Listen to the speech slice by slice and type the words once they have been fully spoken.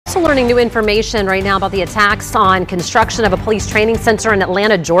Also learning new information right now about the attacks on construction of a police training center in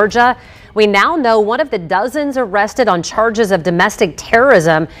Atlanta, Georgia. We now know one of the dozens arrested on charges of domestic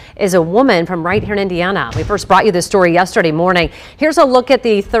terrorism is a woman from right here in Indiana. We first brought you this story yesterday morning. Here's a look at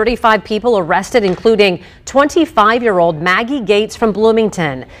the 35 people arrested, including 25-year-old Maggie Gates from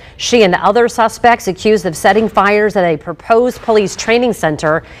Bloomington. She and the other suspects accused of setting fires at a proposed police training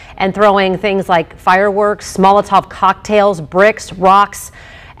center and throwing things like fireworks, Molotov cocktails, bricks, rocks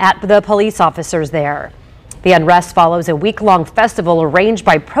at the police officers there. The unrest follows a week-long festival arranged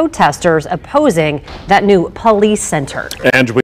by protesters opposing that new police center. And